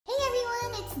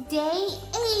It's day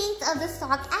 8 of the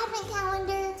stock advent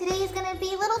calendar. Today is gonna be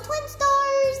little twin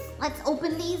stars. Let's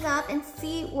open these up and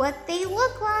see what they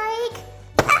look like.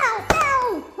 Ow,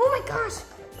 ow! Oh my gosh.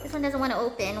 This one doesn't want to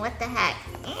open. What the heck?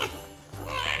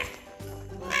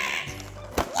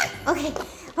 Okay,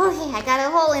 I got a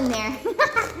hole in there.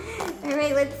 All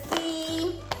right, let's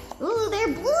see. Ooh, they're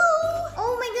blue.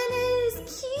 Oh my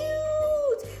goodness,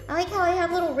 cute. I like how I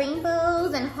have little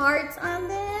rainbows and hearts on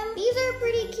them. These are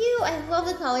pretty cute. I love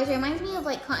the colors. It reminds me of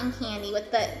like cotton candy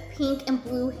with the pink and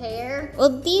blue hair.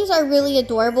 Well, these are really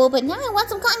adorable, but now I want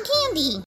some cotton candy.